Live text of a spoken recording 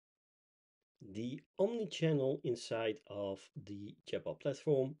The omni-channel inside of the chatbot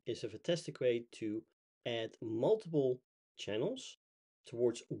platform is a fantastic way to add multiple channels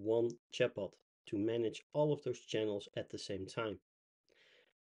towards one chatbot to manage all of those channels at the same time.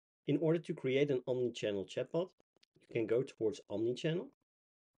 In order to create an omni-channel chatbot, you can go towards omni-channel.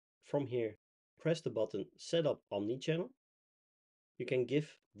 From here, press the button Set up omni-channel. You can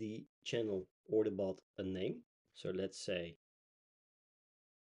give the channel or the bot a name. So let's say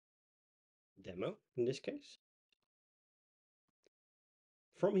demo in this case.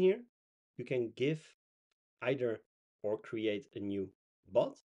 From here, you can give either or create a new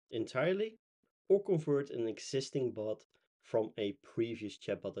bot entirely or convert an existing bot from a previous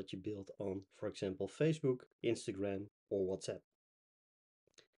chatbot that you built on, for example, Facebook, Instagram, or WhatsApp.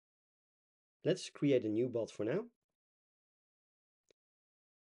 Let's create a new bot for now.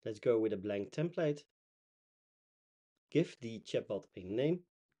 Let's go with a blank template. Give the chatbot a name.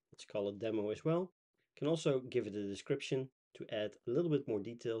 Let's call it demo as well. You can also give it a description to add a little bit more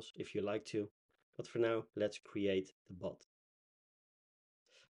details if you like to. But for now, let's create the bot.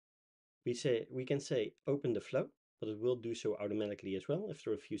 We can say open the flow, but it will do so automatically as well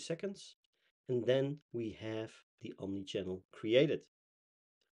after a few seconds. And then we have the omni-channel created.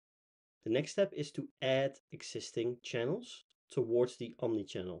 The next step is to add existing channels towards the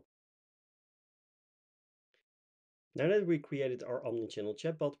omni-channel. Now that we created our omni-channel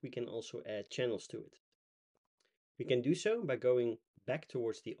chatbot, we can also add channels to it. We can do so by going back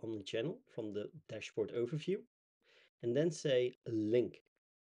towards the omni-channel from the dashboard overview and then say link.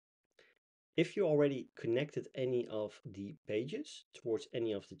 If you already connected any of the pages towards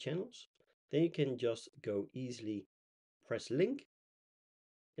any of the channels, then you can just go easily press link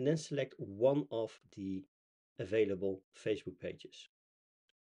and then select one of the available Facebook pages.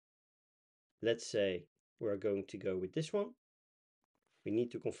 Let's say we're going to go with this one. We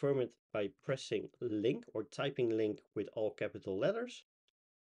need to confirm it by pressing link or typing link with all capital letters.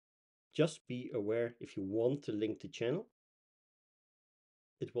 Just be aware if you want to link the channel,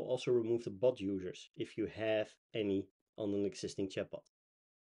 it will also remove the bot users if you have any on an existing chatbot.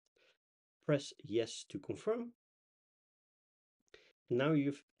 Press yes to confirm. Now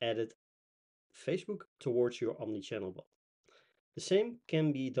you've added Facebook towards your omni-channel bot. The same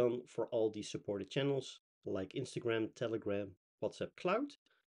can be done for all the supported channels like Instagram, Telegram, WhatsApp Cloud,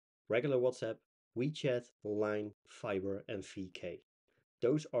 regular WhatsApp, WeChat, Line, Fiber, and VK.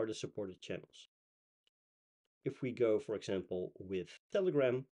 Those are the supported channels. If we go, for example, with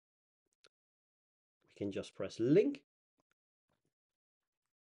Telegram, we can just press link,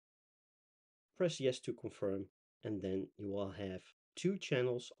 press yes to confirm, and then you will have two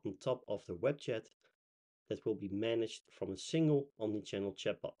channels on top of the web chat that will be managed from a single omni-channel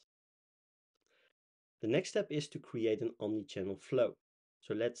chatbot. The next step is to create an omni-channel flow.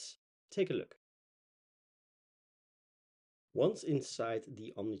 So let's take a look. Once inside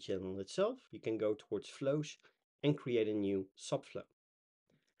the omni-channel itself, you can go towards flows and create a new subflow.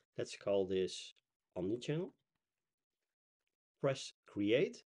 Let's call this omni-channel. Press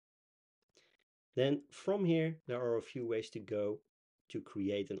create. Then from here, there are a few ways to go to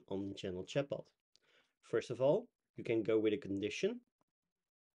create an omni-channel chatbot. First of all, you can go with a condition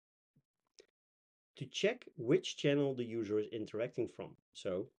to check which channel the user is interacting from.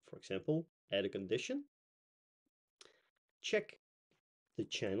 So, for example, add a condition, check the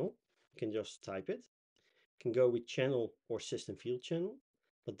channel, you can just type it. You can go with channel or system field channel,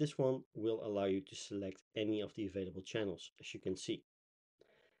 but this one will allow you to select any of the available channels, as you can see.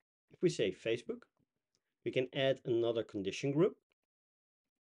 If we say Facebook, we can add another condition group.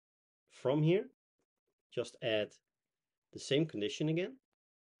 From here, just add the same condition again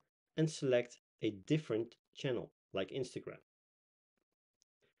and select a different channel like Instagram.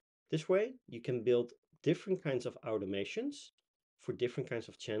 This way you can build different kinds of automations for different kinds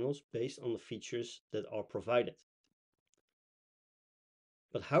of channels based on the features that are provided.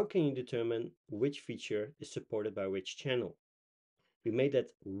 But how can you determine which feature is supported by which channel? We made that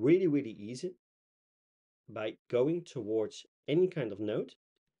really easy by going towards any kind of node,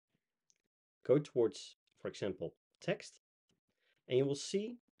 go towards, for example, text, and you will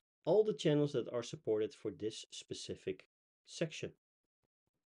see all the channels that are supported for this specific section.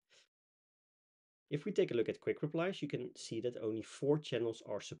 If we take a look at quick replies, you can see that only 4 channels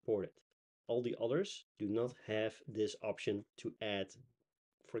are supported. All the others do not have this option to add,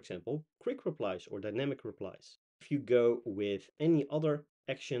 for example, quick replies or dynamic replies. If you go with any other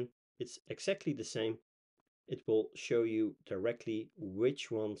action, it's exactly the same. It will show you directly which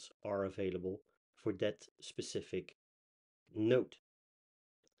ones are available for that specific node.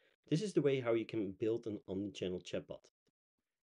 This is the way how you can build an omni-channel chatbot.